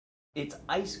It's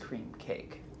ice cream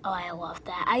cake. Oh, I love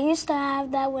that. I used to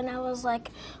have that when I was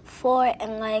like 4,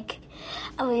 and like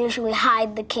I would usually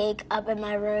hide the cake up in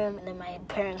my room, and then my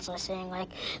parents were saying like,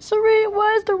 Serene,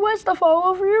 why is there white stuff all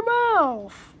over your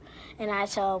mouth? And I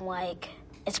tell them like,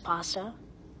 it's pasta.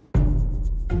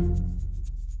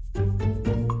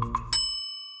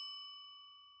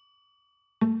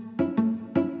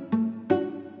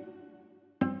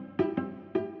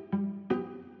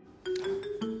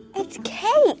 It's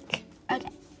cake. Okay,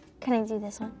 can I do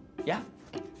this one? Yeah.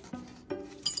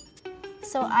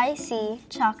 So I see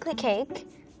chocolate cake.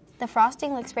 The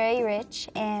frosting looks very rich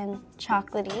and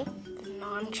chocolatey.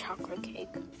 Non-chocolate cake.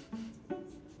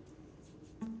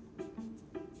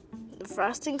 The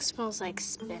frosting smells like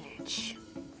spinach.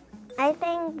 I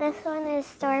think this one is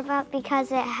store-bought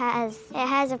because it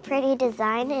has a pretty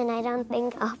design, and I don't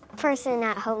think a person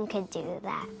at home could do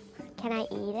that. Can I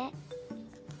eat it?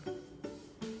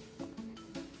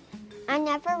 I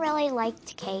never really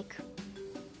liked cake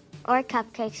or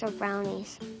cupcakes or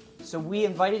brownies. So we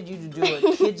invited you to do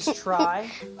a kids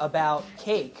try about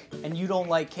cake, and you don't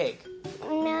like cake.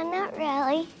 No, not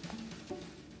really.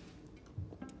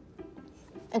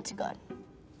 It's good.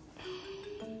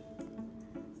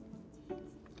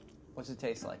 What's it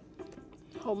taste like?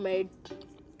 Homemade.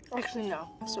 Actually, no,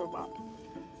 store-bought.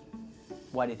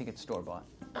 Why do you think it's store-bought?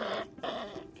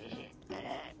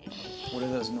 What are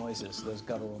those noises, those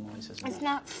guttural noises? It's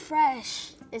not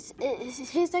fresh. It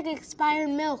tastes like expired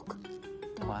milk.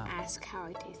 Don't Wow. ask how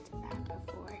I tasted that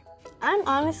before. I'm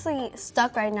honestly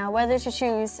stuck right now whether to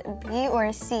choose B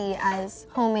or C as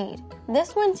homemade.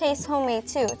 This one tastes homemade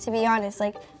too, to be honest.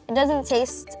 Like, it doesn't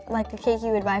taste like a cake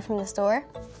you would buy from the store.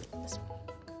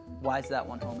 Why is that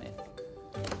one homemade?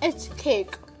 It's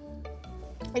cake.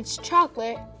 It's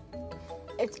chocolate.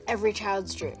 It's every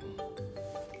child's dream.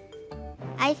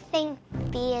 I think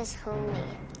B is homemade.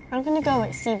 I'm gonna go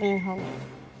with C being homemade.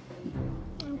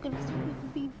 I'm gonna start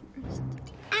with B first.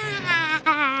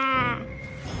 Ah!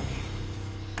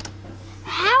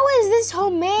 How is this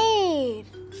homemade?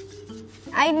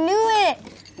 I knew it!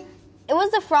 It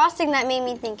was the frosting that made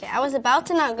me think it. I was about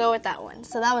to not go with that one,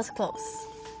 so that was close.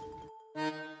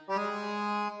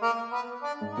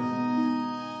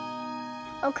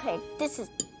 Okay, this is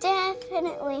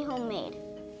definitely homemade.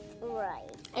 Right.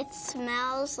 It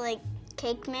smells like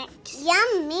cake mix.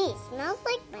 Yummy! Smells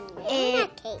like banana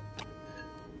cake.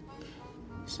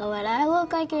 So what I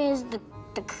look like is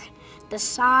the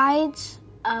sides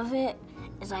of it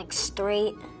is like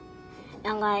straight,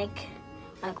 and like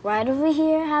right over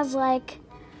here has like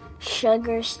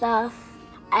sugar stuff.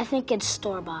 I think it's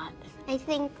store-bought. I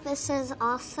think this is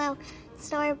also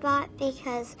store-bought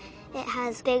because it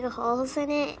has big holes in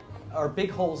it. Are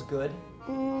big holes good?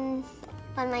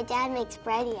 When my dad makes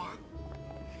bread, yeah.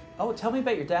 Oh, tell me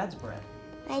about your dad's bread.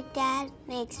 My dad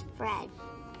makes bread.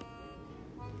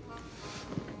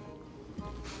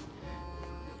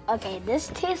 Okay, this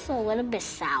tastes a little bit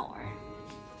sour.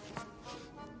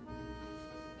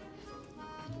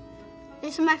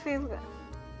 This is my favorite.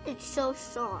 It's so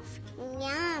soft.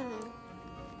 Yum.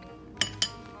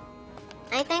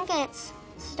 I think it's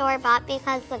store-bought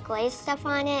because the glaze stuff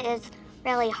on it is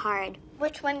really hard.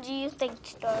 Which one do you think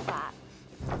store-bought?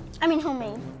 I mean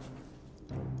homemade.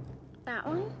 That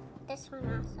one? This one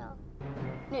also.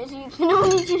 You can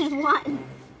only choose one.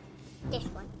 This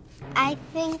one. I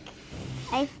think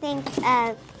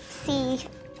C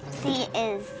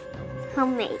is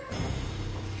homemade.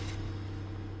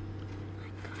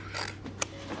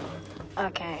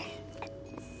 Okay.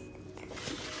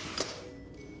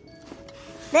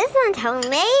 This one's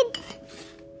homemade.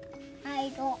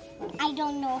 I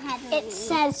don't know how to read. It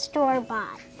says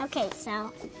store-bought. Okay,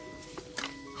 so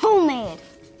Homemade.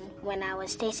 When I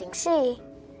was tasting C,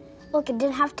 look, it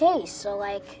didn't have taste, so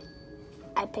like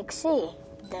I picked C.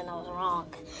 Then I was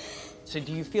wrong. So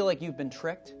do you feel like you've been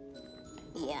tricked?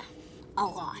 Yeah, a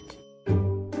lot.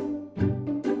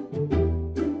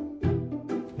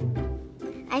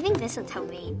 I think this one's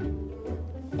homemade.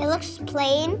 It looks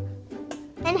plain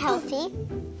and healthy.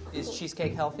 Is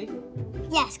cheesecake healthy?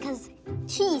 Yes, because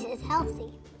cheese is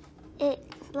healthy. It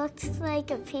looks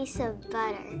like a piece of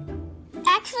butter.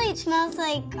 Actually, it smells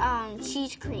like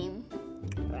cheese cream.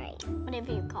 Right.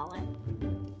 Whatever you call it.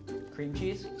 Cream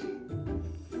cheese?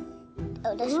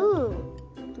 Oh, this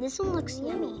one. This one looks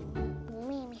yummy.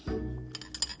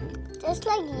 Just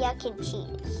like yuck and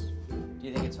cheese. Do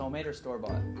you think it's homemade or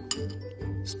store-bought?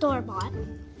 Store-bought.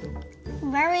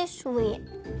 Very sweet,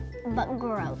 but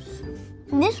gross.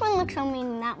 This one looks homemade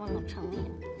and that one looks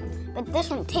homemade. But this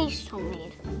one tastes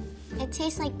homemade. It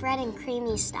tastes like bread and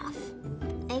creamy stuff.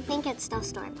 I think it's still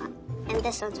store-bought. And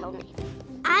this one's homemade.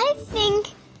 I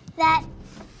think that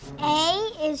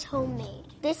A is homemade.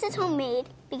 This is homemade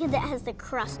because it has the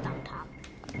crust on top.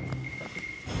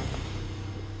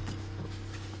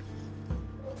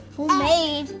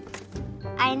 Homemade.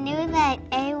 I knew that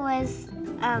A was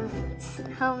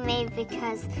homemade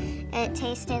because it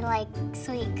tasted like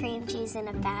sweet cream cheese in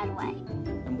a bad way.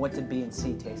 And what did B and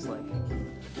C taste like?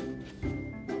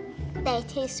 They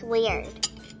taste weird.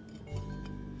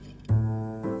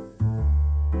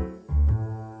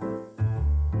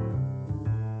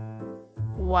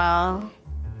 Well,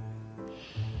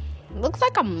 looks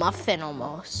like a muffin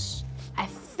almost. I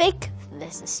think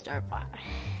this is store-bought.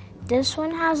 This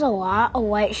one has a lot of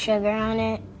white sugar on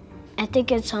it. I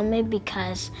think it's homemade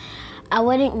because I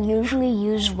wouldn't usually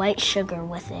use white sugar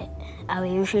with it. I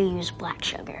would usually use black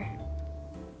sugar.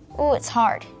 Ooh, it's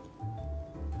hard.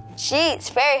 Gee, it's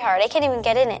very hard. I can't even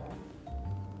get in it.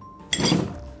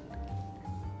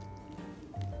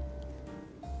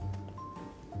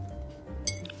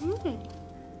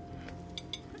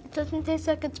 It doesn't taste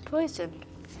like it's poison.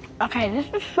 Okay, this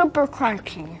is super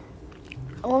crunchy.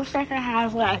 It looks like it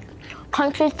has like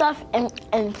crunchy stuff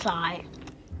inside.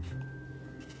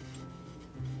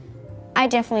 I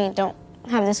definitely don't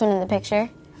have this one in the picture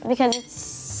because it's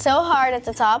so hard at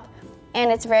the top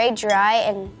and it's very dry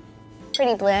and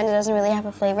pretty bland. It doesn't really have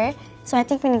a flavor. So I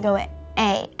think I'm gonna go with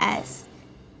A as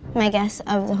my guess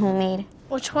of the homemade.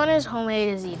 Which one is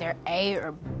homemade is either A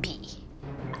or B.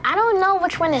 I don't know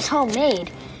which one is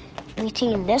homemade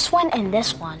between this one and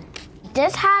this one.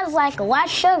 This has like less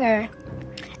sugar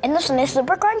and this one is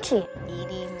super crunchy. Eeny,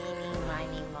 meeny,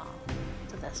 miny, moe.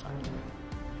 So this one.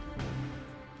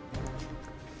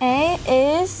 A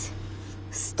is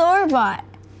store-bought.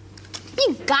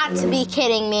 You got to be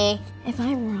kidding me. If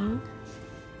I'm wrong,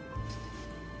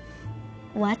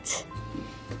 what?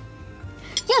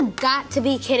 You got to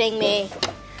be kidding me.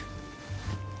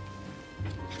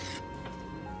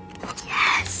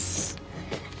 Yes.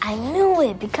 I knew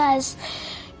it because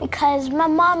my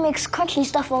mom makes crunchy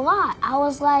stuff a lot. I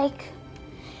was like,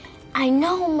 I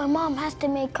know my mom has to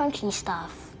make crunchy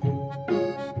stuff.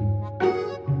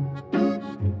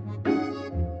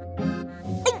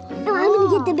 I'm gonna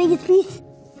get the biggest piece.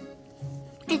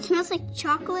 It smells like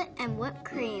chocolate and whipped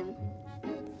cream.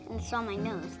 And it's on my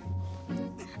nose.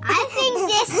 I think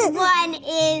this one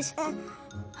is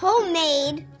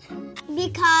homemade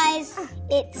because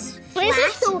it's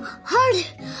flat so hard.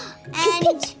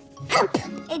 and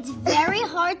it's very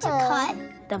hard to cut.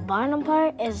 The bottom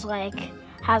part is like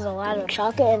has a lot of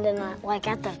chocolate, and then like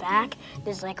at the back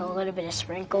there's like a little bit of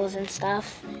sprinkles and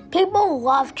stuff. People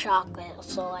love chocolate,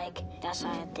 so like that's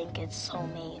why I think it's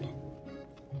homemade.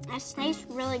 It tastes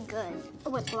really good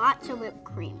with lots of whipped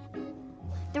cream.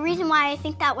 The reason why I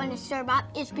think that one is store-bought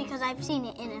is because I've seen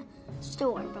it in a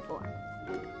store before.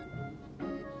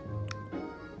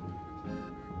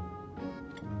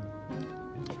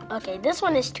 Okay, this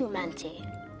one is too minty.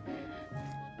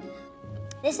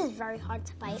 This is very hard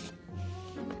to bite.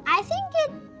 I think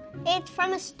it's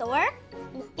from a store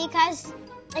because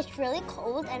it's really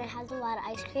cold and it has a lot of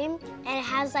ice cream and it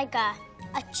has like a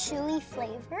chewy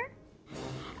flavor.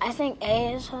 I think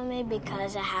A is homemade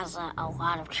because it has a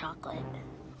lot of chocolate.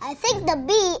 I think the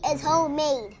B is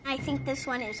homemade. I think this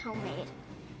one is homemade.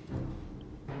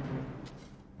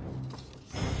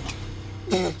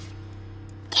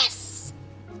 Yes!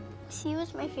 C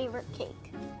was my favorite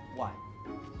cake. Why?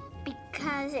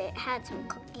 Because it had some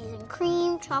cookies and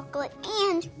cream, chocolate,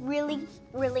 and really,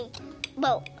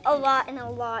 well, a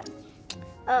lot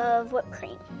of whipped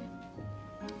cream.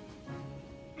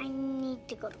 I need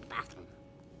to go to the bathroom.